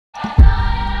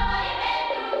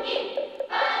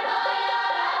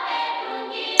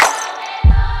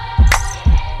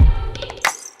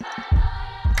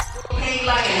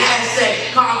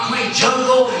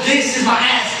jungle. This is my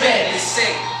aspect. It's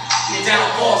sick. Your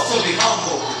downfall, so be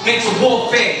humble. Mental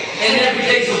warfare, and every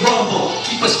day's a rumble.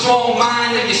 Keep a strong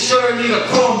mind, and you sure need a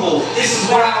crumble. This is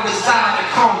where I reside, a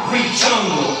concrete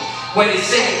jungle. Where they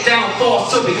say downfall,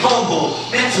 so be humble.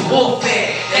 Mental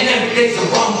warfare, and every day's a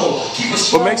rumble. Keep a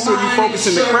strong But make sure you focus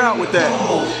in the crowd with that.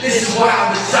 This is where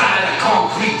I reside, a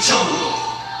concrete jungle.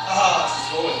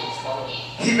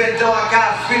 Even though I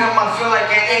got freedom, I feel like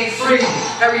I ain't free.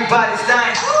 Everybody's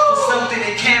dying for something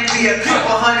that can't be. A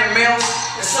couple hundred mils,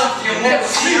 it's something you'll never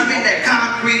see. I'm in that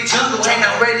concrete jungle, and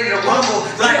I'm ready to rumble.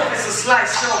 Life is a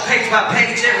slideshow, page by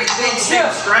page, everything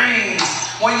seems strange.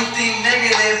 When you think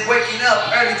negative, waking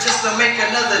up early just to make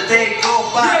another day go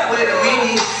by with a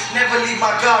meaning. Never leave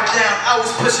my guard down. I was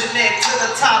pushing it to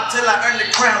the top till I earned the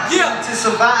crown. To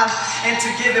survive and to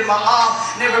give it my all.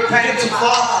 Never panic to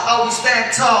fall. Always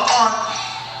stand tall on.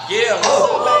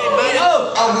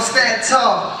 Always stand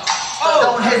tall.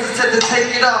 Don't hesitate to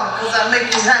take it off, cause I make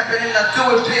it happen and I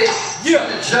do it big. In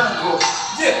the jungle.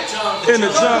 In the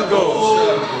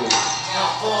jungle.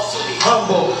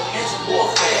 Humble, it's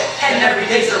warfare, and every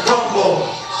day's a rumble.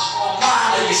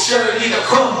 Mind, you sure need a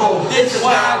crumble. This is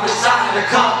where I reside, a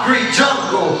concrete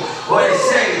jungle. Where they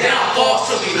say downfall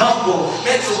to be humble.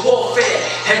 Mental warfare,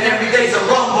 and every day's a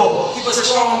rumble. Keep a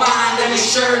strong mind, and you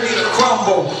sure need a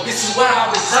crumble. This is where I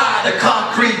reside, a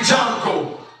concrete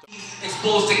jungle.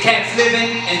 Exposed to cats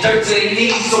living and dirt to their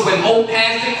knees. So when hope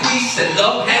has decreased and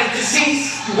love has disease,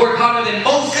 you work harder than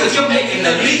most cause you're making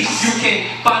the least. You can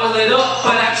bottle it up,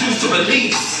 but I choose to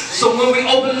release. So when we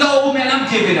overload, man, I'm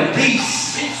giving a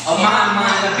piece of my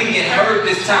mind of being heard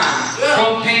this time.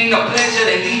 From pain to pleasure,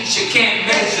 the heat you can't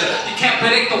measure. You can't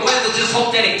predict the weather, just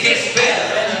hope that it gets better.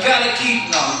 You gotta keep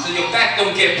so your back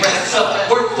don't get pressed up.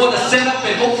 Work for the setup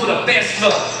and hope for the best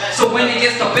luck. So when it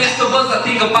gets the best of us, I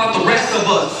think about the rest of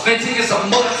us. Venting is a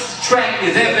must, track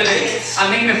is evidence.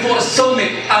 I'm aiming for the summit,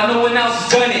 I know one else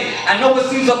has done it. I know it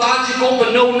seems illogical,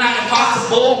 but no, not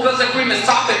impossible. Cause the cream is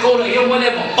topical to hear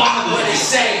whatever bothers. What they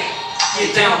say,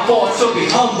 your downfall, so be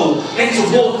humble. Mental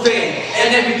warfare,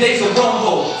 and every day's a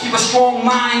rumble. Keep a strong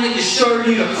mind and you sure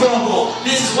need a crumble.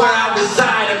 This is where I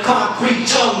reside, a concrete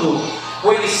jungle.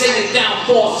 Where they say the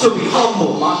downfall, so be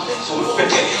humble.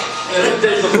 And every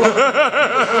day's a rumble.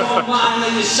 Strong mind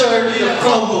and you sure need a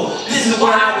crumble. This is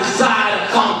where I reside,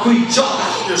 a concrete jungle.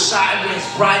 Your sirens,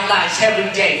 bright lights every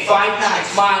day, 5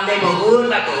 nights. My neighborhood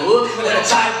like a hood with a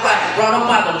tight right. Brought up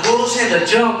by the wolves in the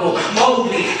jungle.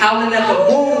 Mowgli howling at the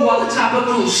moon while the chopper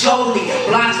grew slowly.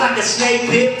 Blinds like a snake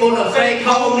pit full of fake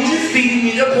homies. Feeding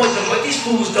me the poison, but these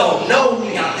fools don't know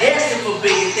me. I'm destined for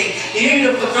bigger things. Here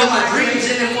to fulfill my dreams,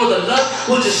 in it for the luck.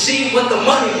 We'll just see what the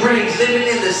money brings. Living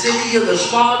in the city of the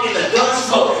smog and the gun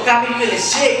smoke. Got me feeling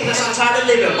sick, plus I'm tired of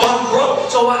living bum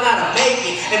broke. So I gotta make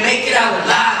it, and make it out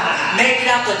alive. Make it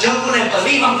out the jungle and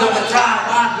believe I'm gonna thrive.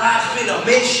 My life's been a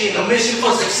mission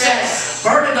for success.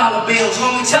 Burning all the bills,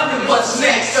 homie, tell me what's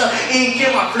next. Ink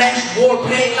in my flesh, war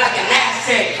paint like an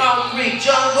Aztec. Concrete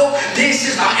jungle, this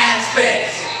is my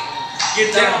aspect.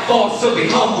 Your downfall, so be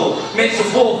humble. Mental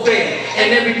warfare,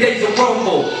 and every day's a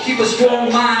rumble. Keep a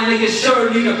strong mind and you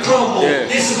sure need a crumble.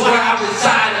 This is where I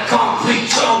reside, a concrete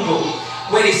jungle.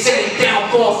 Where they say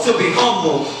downfall, so be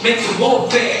humble. Mental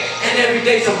warfare, and every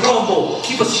day's a rumble.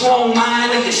 Keep a strong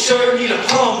mind and you sure need a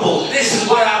crumble. This is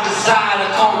where I reside, a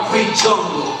concrete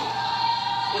jungle.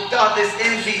 With all this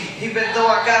envy, even though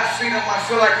I got freedom, I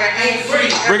feel like I ain't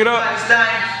free. Bring it up. Everybody's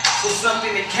dying for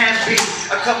something that can't be.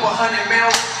 A couple hundred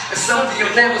mils, it's something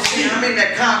you'll never see. I'm in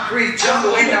that concrete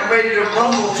jungle and I'm ready to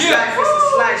rumble. Life is a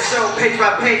slideshow, page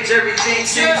by page, everything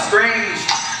seems strange.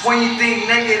 When you think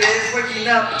negative, waking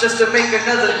up just to make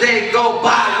another day go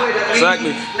by with a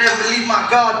meaning. Never leave my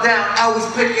guard down, always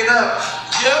pick it up.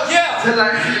 Till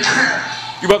I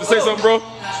You about to say something, bro?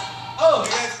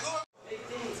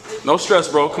 No stress,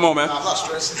 bro. Come on, man. I'm not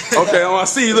stressing. Okay, I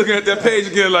see you looking at that page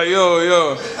again like,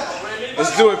 yo.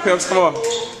 Let's do it, pimps. Come on.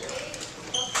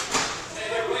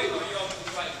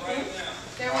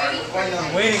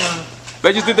 I'm waiting on them.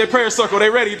 They just did their prayer circle.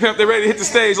 They ready, pimp. They ready to hit the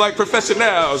stage like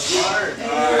professionals. Oh,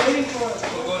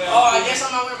 I guess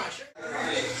I'm not wearing my shirt.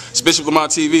 It's Bishop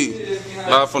Lamont TV,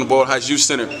 live from the Boyle Heights Youth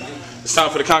Center. It's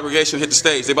time for the congregation to hit the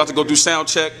stage. They're about to go do sound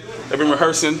check. They've been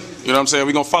rehearsing. You know what I'm saying?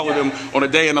 We're going to follow them on a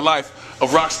day in the life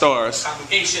of rock stars.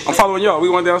 I'm following y'all. We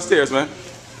going downstairs, man.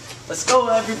 Let's go,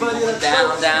 everybody. Let's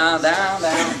Down, down, down,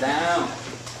 down, down.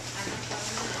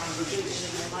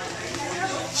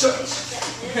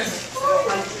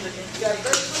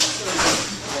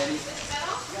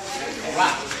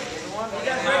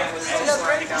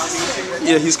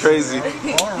 Yeah, he's crazy.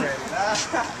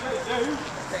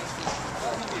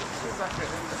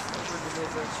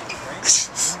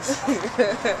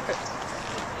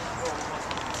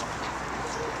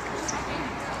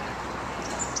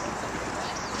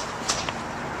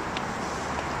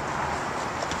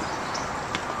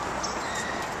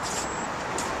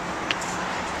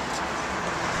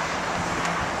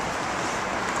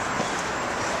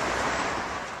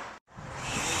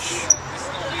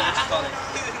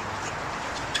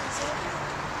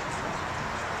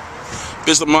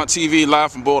 This is Lamont TV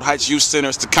live from Boyle Heights Youth Center.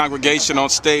 It's the congregation on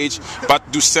stage, about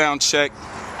to do sound check. You know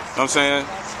what I'm saying?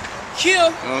 Cue. You know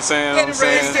what I'm saying? You know what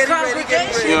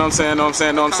I'm saying?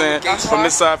 Know what I'm saying? From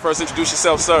this side, first introduce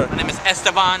yourself, sir. My name is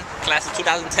Esteban, class of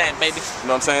 2010, baby. You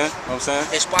know what I'm saying? Know what I'm saying?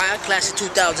 Esquire, class of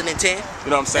 2010. You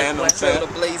know what I'm saying? Know what I'm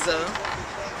saying? Blazer.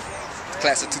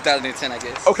 Class of 2010, I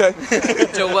guess. Okay.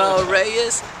 Joel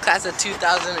Reyes, class of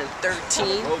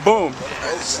 2013. Boom.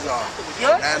 This is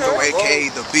Nando, aka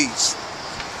The Beast.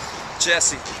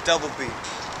 Jesse, Double B.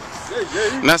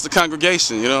 And that's the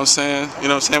congregation, you know what I'm saying? You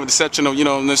know what I'm saying? With the exception of, you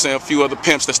know what I'm saying, a few other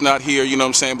pimps that's not here, you know what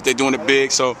I'm saying? But they're doing it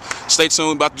big, so stay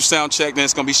tuned. About to do sound check, then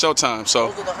it's going to be showtime, so.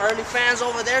 Those are the early fans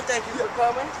over there. Thank you for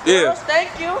coming. Yeah. Girls,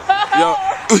 thank you. Yo.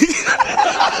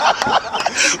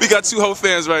 We got 2 whole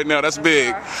fans right now. That's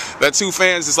big. That 2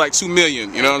 fans is like 2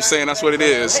 million, you know what I'm saying? That's what it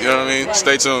is, you know what I mean?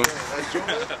 Stay tuned.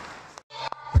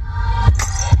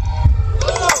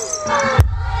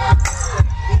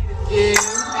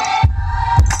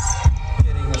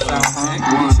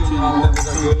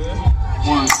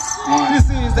 This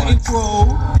is the intro.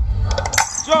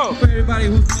 Joe. For everybody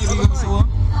who's maybe gonna show up.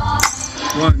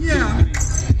 Yeah.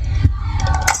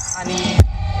 I need to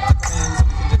come in so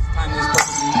we can just time this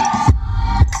perfectly.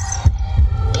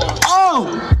 Oh!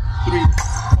 3.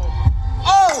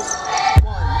 Oh!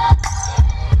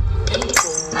 1.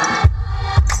 Intro.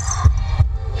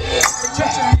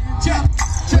 Check your hand,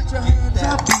 check your hand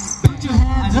up. Put your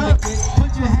hands up.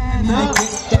 Put your hands up.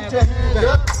 Get that beat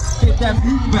back. Get that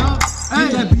beat back.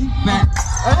 Get that beat back.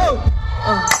 Oh!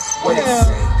 What do you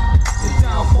say? It's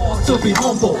downfall to be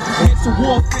humble. It's a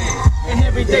warfare, and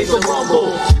every day's a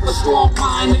rumble. Keep a strong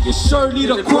mind, and you sure need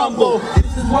a crumble.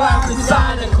 This is why I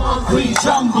reside in concrete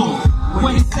jungle.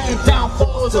 When it's said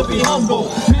downfall to be humble,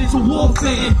 mental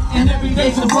warfare, and every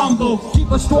day's a rumble.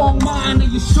 Keep a strong mind,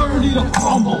 and you sure need a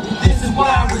crumble. This is why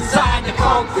I reside in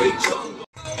concrete jungle.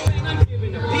 And I'm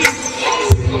giving a peace.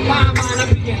 My mind,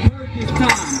 I'm being hurt this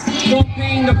time. More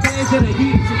pain, the pleasure, the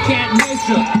heat you can't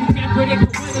measure. You can't predict the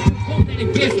weather, just hope that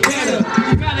it gets better.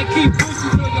 You gotta keep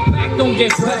pushing so your back don't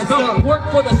get pressed up. Work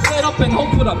for the setup and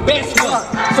hope for the best luck.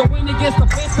 So when it gets the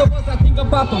best of us, I think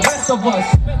about the rest of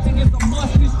us. Betting is a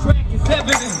must, this track is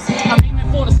evidence. I'm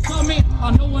aiming for the summit,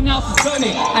 no one else has done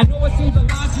it. I know it seems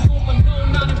illogical, but no,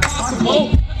 not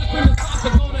impossible. Let's bring the top to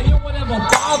go to hear whatever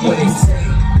Bible they say.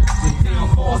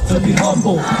 To be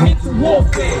humble, it's a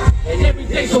warfare, and every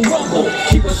day's a rumble.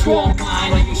 Keep a strong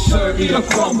mind, and you sure need a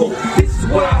crumble. This is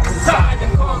where I reside,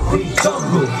 in concrete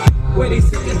jungle, where they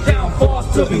say it's downfalls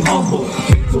to be humble.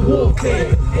 It's a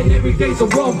warfare, and every day's a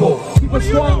rumble. Keep a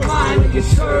strong mind, and you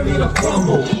sure need a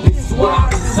crumble. This is where I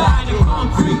reside, in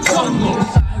concrete jungle.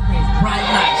 Bright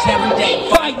nights every day,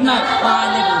 fight night. My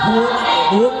nigga hood like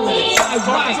a hood with a side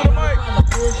right.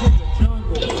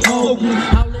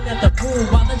 Howling at the pool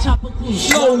while the chopper cruise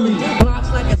slowly. Blocks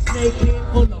like a snake head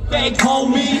full of fake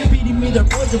homies. Feeding me their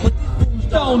poison, but these fools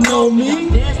don't know me. I'm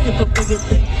dancing for bigger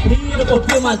things, here to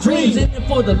fulfill my dreams. In it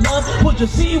for the love, would you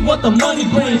see what the money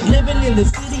brings? Living in the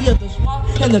city of the swamp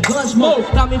and the gun smoke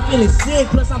got me feeling sick,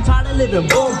 plus I'm tired of living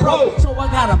broke. So I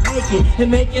gotta make it, and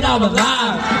make it out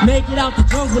alive. Make it out the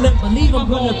jungle and believe I'm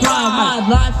gonna thrive. My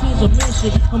life is a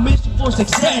mission for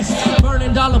success.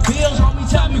 Burning dollar bills, homie,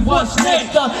 tell me what's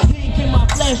next. Heat in my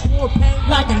flesh, war pain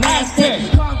like an Aztec.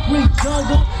 Concrete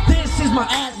jungle, this is my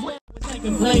ass. We're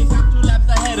taking place, I'm 2 laps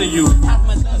ahead of you. Have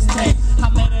my dust tank, I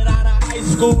made it out of high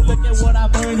school. Look at what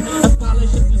I've earned. A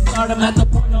scholarship to start, I'm at the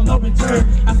point of no return.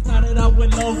 I started out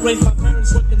with low grades, my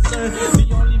parents were concerned.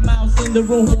 The only mouse in the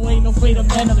room who ain't afraid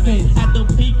of anything. At the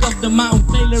peak of the mountain,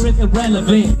 failure is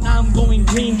irrelevant. Now I'm going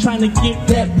green, trying to get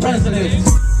that president.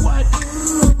 What?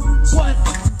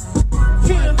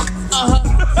 Feel? Feel, what?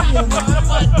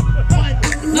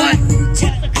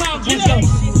 Check the congregation.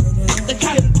 The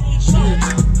congregation.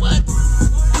 What?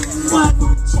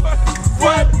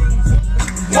 Fire.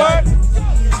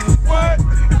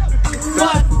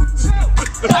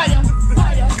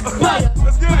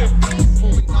 Let's get it.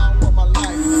 Moving on with my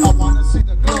life. I wanna see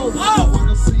the glow. I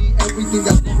wanna see everything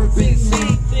that's never been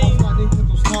seen. I'm fighting to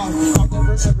the stars. I'll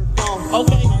never ever fall.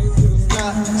 Okay. I'm flying to the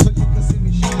sky.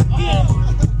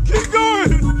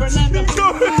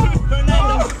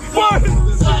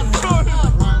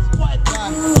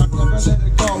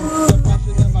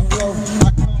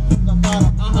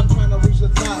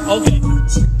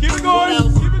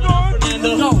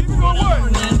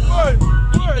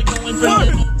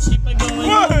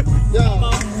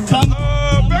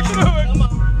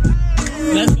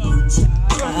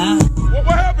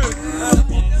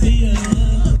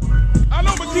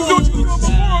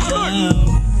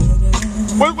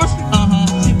 What's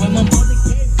See, when my mother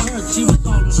gave birth, she was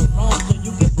all on the wrong, so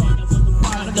you can say that was a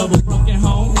product of a broken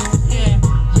home.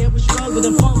 Yeah, we struggled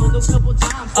and fumbled a couple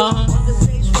times. On the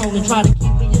stage strong and try to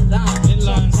keep me alive.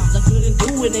 Sometimes I couldn't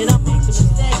do it and I made some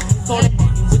mistakes. Started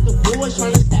hanging with the boys,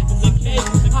 trying to stack up the cake.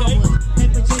 I was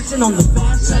paper chasing on the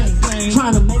fast lane,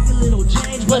 trying to make a little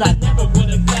change, but I never would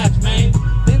have catch, man.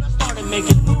 Then I started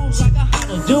making moves like I had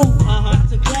to do. Got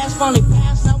to class, finally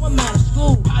passed, now I'm out of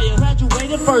school. I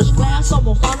graduated first class,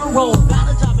 almost on a roll. Got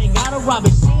a job, ain't got a rob,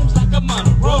 it seems like I'm on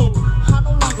a roll. I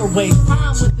no longer waste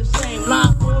time with the same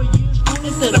line. 4 years student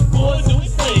instead of 4 doing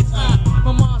same time.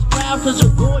 My mom's proud cause her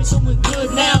boy's doing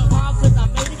good now. Proud cause I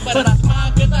made it, but I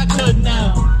smile cause I could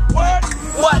now. What?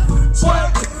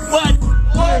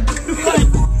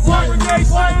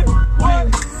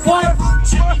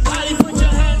 Everybody put your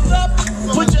hands up,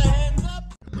 put your hands up.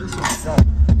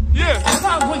 yeah?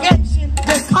 Congregation,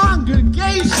 the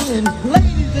congregation,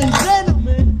 ladies and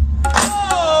gentlemen.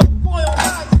 Oh, Boyle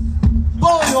Heights,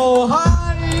 Boyle Heights.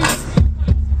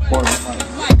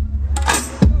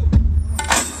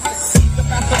 The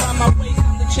back around my waist,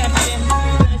 I'm the champion.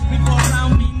 There's people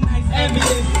around me, nice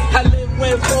evidence. I live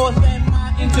where forth and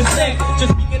my intersect.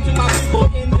 Just speaking to my people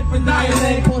in different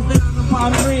dialects. Posted on the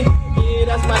palm tree, yeah,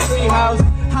 that's my tree house.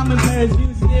 I'm in Paris,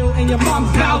 you still in your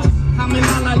mom's couch. I'm in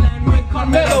La La Land with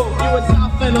Carmelo. You a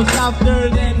South fellow, softer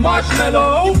than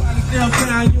marshmallow. Still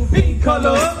crown you pink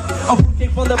color. A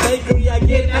fruitcake from the bakery I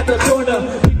get at the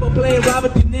corner. People playing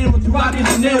Robert De Niro to Robbie De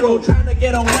Niro, trying to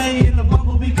get away in the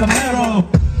Bumblebee Camaro.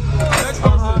 Next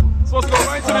person. Supposed to go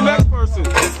right to the next person.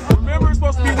 Remember, it's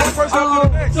supposed to be one person after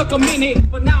the next. Took a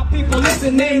minute, but now people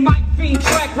listening. Mike Fiend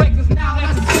track records, now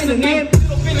that's a synonym.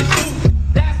 Little bit of truth,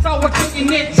 that's how we're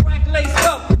getting it. Track laced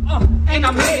up, and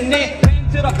I'm hitting it. Bang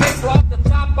to the paper off the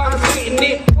top, I'm hitting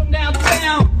it. From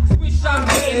downtown, swish, I'm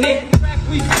hitting it. Track,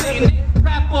 we sitting it.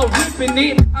 Rapper ripping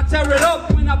it. I tear it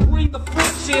up when I bring the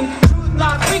friction. Truth,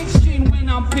 not fiction when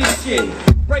I'm pitching.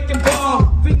 Breaking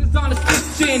ball, fingers on the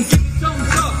stitching. Give me thumbs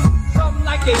up, something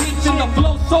like a hitchin'. The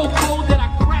flow so cold that I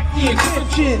crack the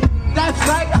encryption. That's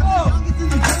right, youngest in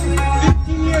the game.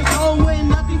 15 years old with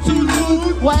nothing to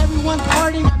lose. While everyone's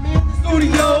partying, I'm in the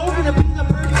studio. Trying to be the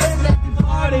person that the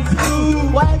party too.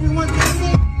 While everyone's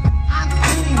singing, I'm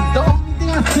singing. The only thing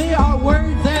I say are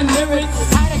words and lyrics.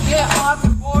 How to get off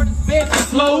before the spit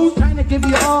flows. Trying to give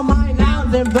you all my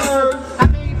nouns and verbs. I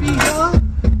may be young,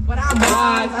 but I'm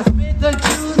wise. I spit the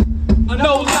truth,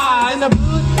 no lies. In the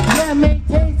booth, yeah, it may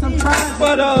take some trying,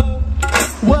 but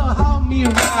well, help me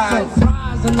rise. So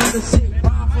rise another sick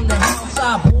ride from the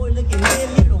outside. Boy, looking in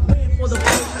here to win for the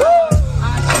first time. I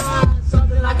shine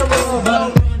something like a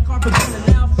rover. Red carpet running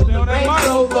now for the Range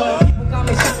Rover. People got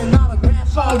me signing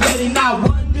autographs already. Not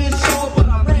one this show, but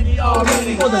I'm ready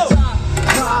already for the top.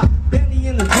 Drop, Benny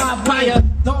in the drop wire.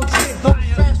 Don't trip, don't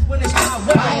stress when it's my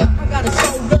wire. I got it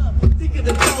sold up, thinking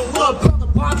to throw up. Call the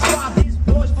bomb squad, these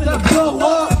boys finna blow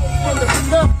up. From the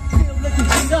beat up, still looking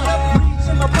beat up. Reach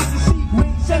in my pussy seat,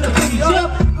 wings and a beat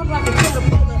up. I'm like a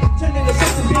caterpillar, turning to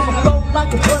something big. Flow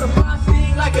like a butterfly,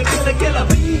 sting like a killer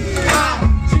bee.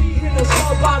 I-G in a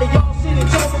small body, y'all sitting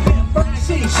over there. First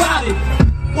city shot it.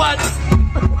 What?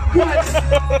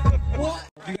 What?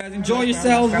 You guys enjoy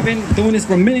yourselves. We've been doing this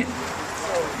for a minute.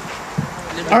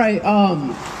 All right,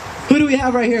 who do we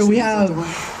have right here? We have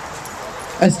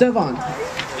Esteban.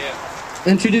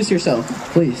 Introduce yourself,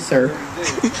 please, sir.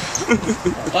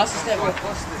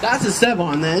 That's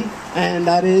Esteban then, and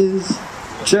that is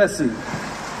Jesse.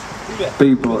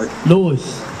 B-boy.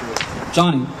 Louis.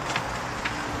 Johnny.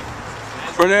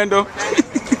 Fernando.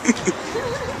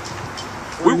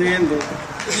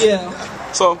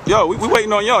 Yeah. So, yo, we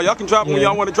waiting on y'all. Y'all can drop it when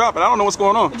y'all want to drop it. I don't know what's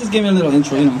going on. Just give me a little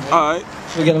intro, you know. All right.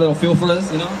 So we get a little feel for this,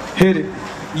 you know. Hit it.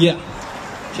 Yeah.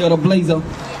 Check out the blazer.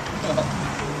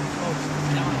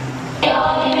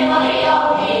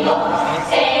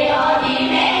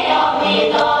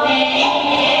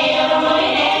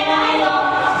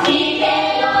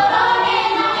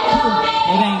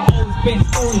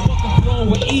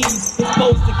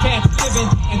 Supposed to catch giving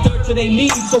and dirt to their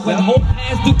knees. So when hope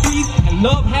has decreased and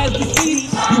love has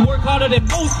deceased, you work harder than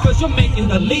most cause you're making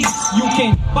the least. You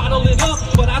can bottle it up,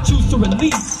 but I choose to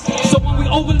release. So when we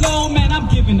overload, man, I'm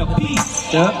giving a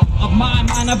piece of my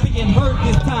mind. I'm being hurt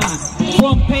this time.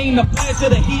 From pain to pleasure,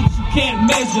 the heat you can't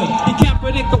measure. You can't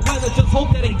predict the weather, just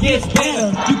hope that it gets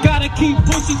better. You gotta keep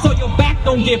pushing so your back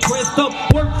don't get pressed up.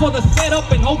 Work for the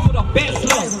setup and hope for the best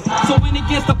luck. So when it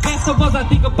gets the best of us, I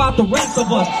think about the rest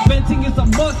of us. Venting is a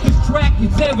must, this track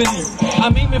is evident.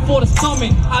 I'm aiming for the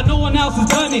summit, I know one else has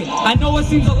done it. I know it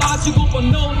seems illogical, but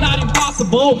no, not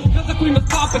impossible. Cause the cream is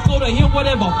topical to hear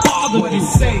whatever bothers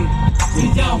you.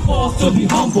 Your downfalls to be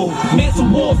humble. Mental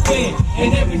warfare,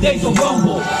 and every day's a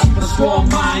rumble. Keep a strong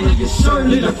mind and you're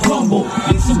surely to crumble.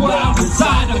 This is where I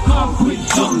reside, a concrete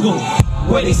jungle.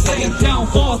 Where they say a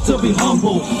downfalls to be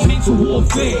humble. Mental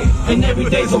warfare, and every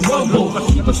day's a rumble.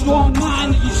 Keep a strong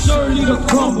mind and you're surely to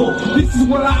crumble. This is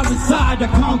where I reside, a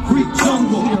concrete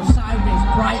jungle.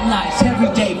 Sirens, bright lights,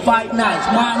 everyday fight nights.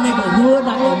 My neighborhood,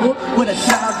 like a hood with a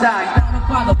child died. Down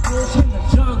by the bush in the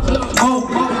jungle. Oh,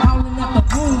 howling at the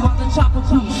moon while the chopper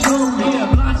comes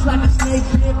slowly. Blocks like a snake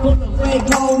pit full of fake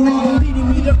gold. Leading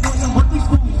me to point what these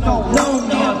fools don't know.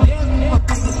 Now, there's more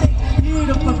things here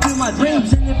to fulfill my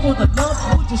dreams. In it for the love,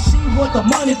 would you see what the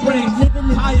money brings? Living in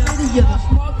the city of the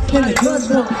smart and the good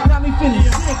smoke. Got me feeling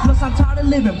sick, plus I'm tired of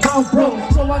living broke.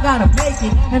 So I gotta make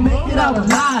it, and make it out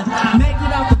alive. Make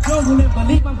it out the jungle and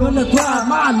believe I'm gonna thrive.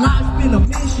 My life's been a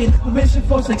mission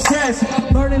for success.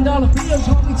 Burning all the bills,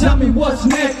 homie, tell me what's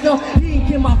next. Yo, he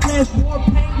ain't in my flesh, war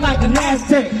paint like an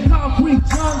Aztec. Concrete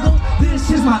jungle, this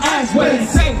is my ass. Where they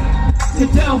say, your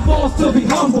downfalls to be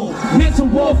humble. Mental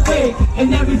warfare,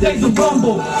 and every day's a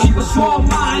rumble. Keep a strong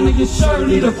mind and you're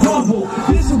surely to crumble.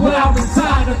 This is where I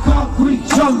reside, a concrete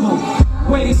jungle.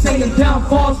 Where they say your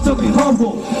downfalls to be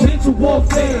humble. Mental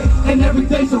warfare, and every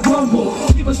day's a rumble.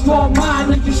 Keep a strong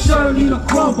mind and you're surely to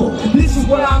crumble. This is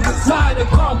where I reside, a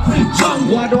concrete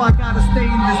jungle. Why do I gotta stay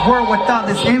in this world without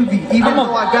this envy? Even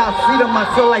though I got freedom, I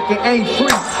feel like it ain't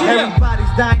free.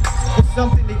 Everybody's dying for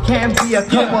something that can't be. A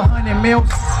couple hundred mils,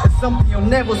 it's something you'll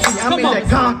never see. I'm in that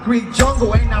concrete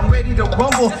jungle and I'm ready to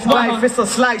rumble. Life is a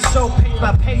slideshow, page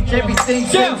by page, everything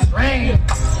seems strange.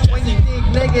 When you think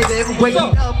negative,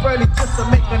 waking up early just to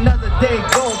make another day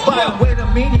go by. With a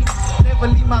meaning, never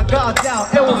leave my guard down.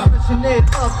 It was pushing it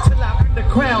up till I earned the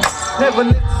crown. Never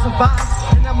live to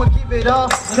survive, and I'ma give it all.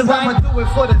 Cause I'ma do it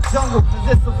for the jungle,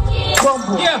 cause it's a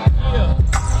rumble.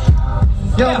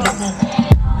 Yo,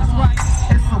 That's right.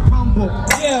 it's a rumble.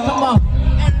 Come on.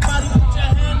 Everybody put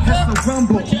your hands up. It's a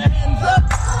rumble. Put your hands up.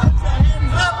 Put your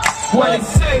hands up. What they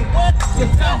say, your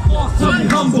downfalls to be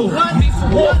humble. Mental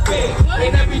warfare,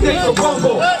 and every day's a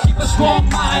rumble. Keep a strong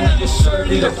mind and you're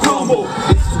surely to crumble.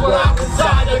 This is where I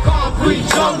reside, a concrete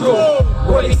jungle.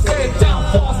 Where they say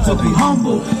downfalls to be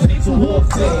humble. Mental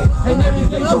warfare, and every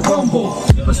day's a rumble.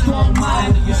 Keep a strong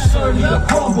mind and you're surely to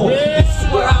crumble. This is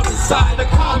where I reside, a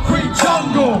concrete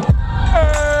jungle.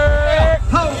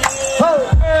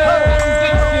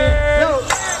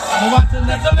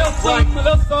 A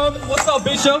little something. What's up,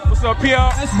 Bishop? What's up, PR?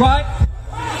 That's right.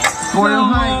 Boyle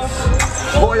Heights.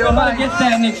 Boyle Somebody Heights. get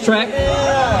that next track.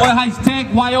 Boyle Heights Tank.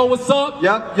 YO, what's up?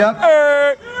 Yup.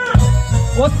 Hey.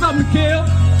 What's up, Nikhil?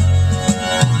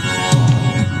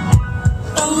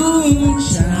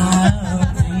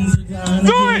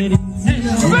 Do it! Sing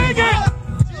it!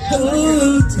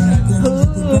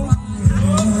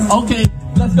 Okay,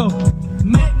 let's go.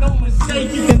 Make no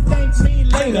mistake, you can thank me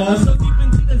later. So deep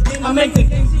into this game, I make the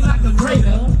game seem like a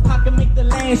greater. I can make the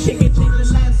land shake and change the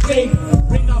landscape.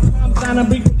 Bring our palms down and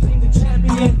reclaim the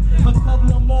champion. But come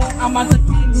no more, I'm at the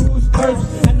kangaroo's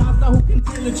purse. And I know who can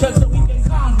feel the church so we can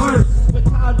converse. With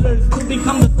toddlers to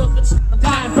become the suckers of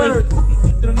divers.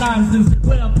 The nonsense,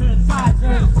 well,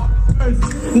 parasiters. First,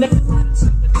 next,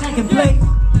 second place.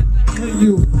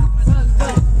 You.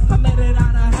 I made it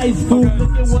out of high school,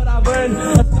 look at what I've earned.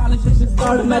 A scholarship should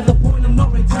start them at the point of no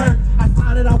return. I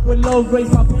started off with low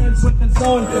grades, my parents were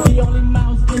concerned. The only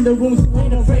mouse in the room who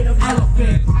ain't afraid of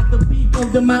elephants. At the peak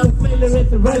of the mountain, failure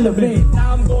is irrelevant.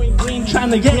 Now I'm going green,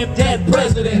 trying to get dead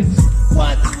presidents.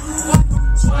 What?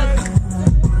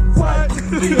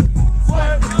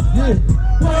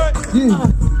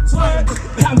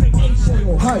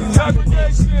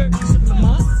 Congregation.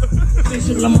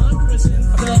 Bishop Lamont presents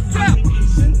the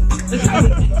congregation. The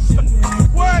congregation.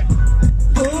 What?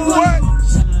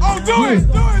 Oh, do it,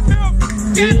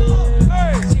 Tim.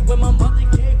 Hey. See, when my mother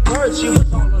gave birth, she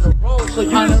was all on the road. So you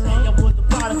can say I was the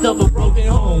product of a broken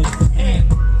home. And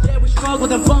yeah, we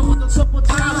struggled and fumbled a couple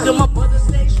times. Still my brother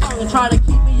stayed strong and tried to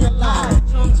keep me alive.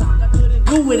 Sometimes I couldn't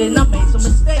do it and I made some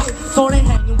mistakes. So they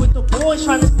hanging with the boys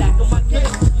trying to stack up my case.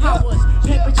 I was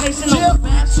paper chasing on the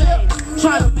fast lane.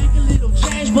 Trying to make a little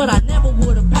change, but I never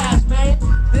would have passed, man.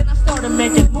 Then I started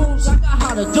making moves, I got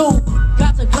how to do.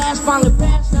 Got the class, finally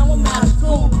passed, now I'm out of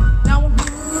school. Now I'm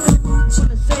for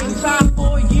the same time,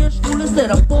 4 years school instead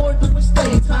of 4 doing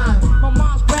stay time. My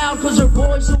mom's proud cause her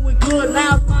boy's doing good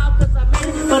now. Smile cause I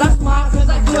made it, but I smile cause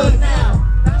I good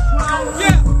now. That's right.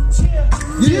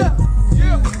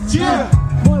 Yeah.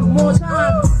 One more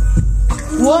time.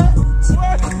 What?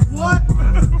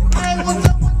 Hey, what's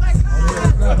up with my car?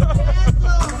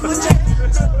 Put your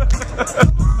hands up.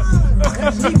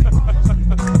 Come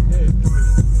on.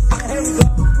 Here we go. I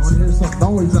want to hear some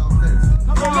noise out there.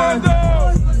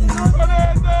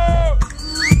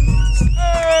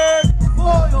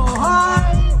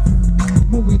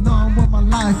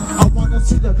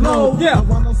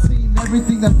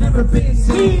 that's never been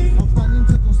seen. I'm standing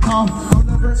to the top, I'll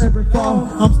never ever fall.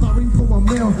 I'm starving for a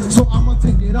meal, so I'ma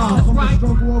take it off. From the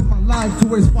struggle of my life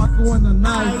to a sparkle in the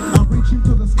night, I'm reaching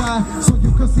to the sky so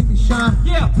you can see me shine.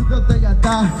 To the day I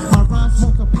die, my rhymes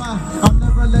multiply. I'll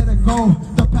never let it go.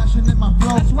 The passion in my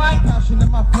flow, the passion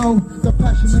in my flow, the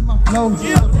passion in my flow,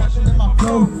 the passion in my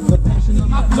flow, the passion in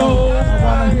my flow. I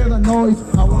wanna hear the noise,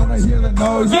 I wanna hear the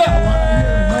noise, I wanna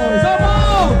hear the noise. Come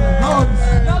on!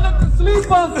 Y'all look to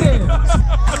sleep out there.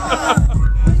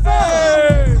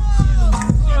 Hey!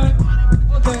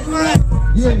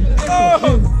 Okay.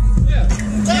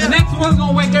 The next one's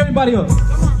gonna wake everybody up.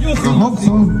 You'll see. I hope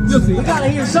so. You'll see. We gotta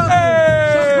hear something.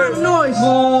 Some good noise. That's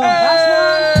one.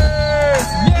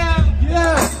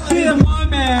 Yeah. Here's one,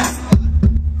 man.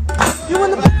 You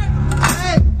in the back.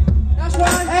 Hey. That's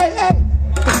one. Hey.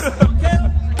 Okay.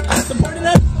 Supporting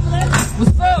that.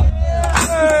 What's up?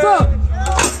 What's up?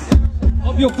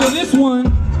 Hope you'll feel this one.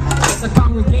 The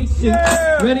congregation.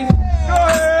 Ready?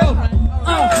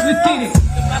 Let's get it.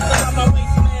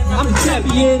 I'm the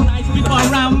champion. Nice people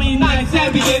around me, nice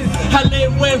champions. I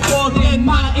live with forth in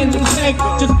my intersect.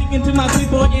 Just speaking to my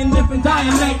people in different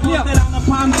dialects. Yeah. Sit on a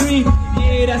palm tree.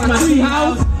 Yeah, that's my tree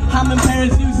house. I'm in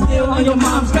Paris, you still on your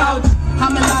mom's couch.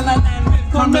 I'm in La La Land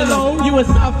with Carmelo. You a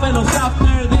South fellow,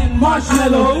 softer than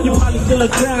marshmallow. You probably still a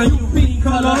crown, you pink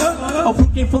color. A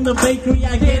fruit from the bakery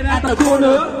I get at the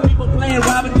corner. People playing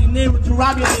Robert De Niro to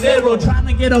Robert De Niro, trying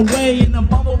to get away in a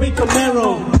Bumblebee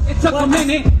Camaro. It took a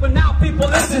minute, but now people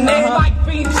listening. Like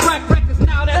fiends, track records,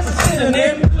 now that's a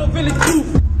synonym. Little village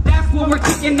truth, that's when we're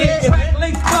kicking it. Track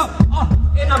links up,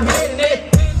 and I'm hitting it.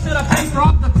 Into the paper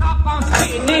off the top, I'm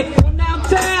spitting it. From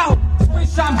downtown,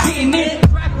 wish I'm getting it.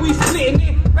 Track we splitting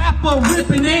it, rapper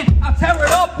ripping it. I tear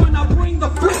it up when I bring the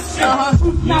friction.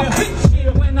 Truth now bitch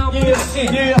shit when I'm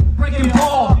bitching. Breaking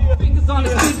ball, fingers on the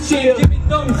street chair. Give me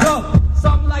thumbs up,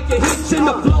 something like a hitch in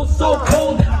the flow so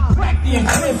cold that I crack the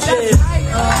encryption.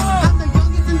 I'm the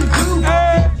youngest in the group.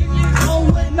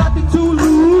 With nothing to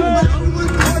lose.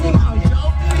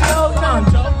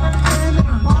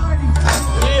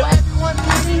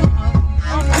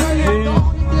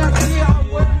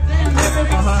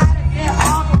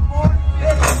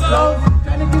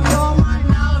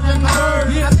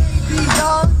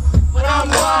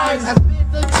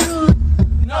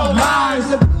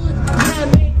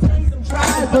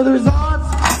 So the results,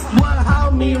 what how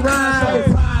me ride.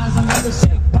 Surprise, another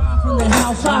sick bomb from the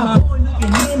house. Boy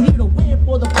looking in here to win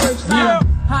for the first time.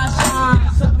 High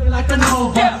shine, sucking like a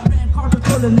Nova. Red carpet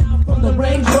pulling out from the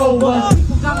Range Rover.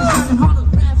 People got me shooting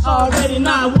autographs already.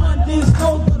 Now I want this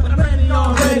cold, but I'm ready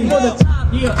already. For the top,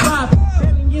 drop,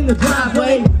 bending in the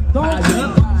driveway. Don't think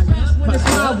I'm stressed when it's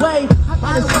my way. I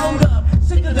got it rolled up,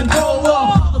 sicker than grow up.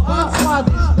 All the bomb squad,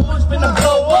 this boy's finna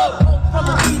blow up. From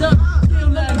the beat up, still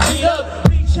letting me up.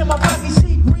 In my pocket,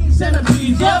 see green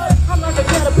centipedes, yeah. I'm like a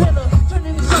caterpillar,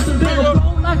 turning into something bigger.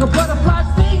 Blow like a butterfly,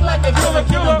 sting like a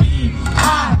killer bee.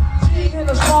 I, G in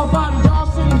a small body, y'all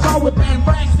sitting tall with Ben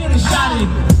Frank, sitting shot it.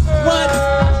 What?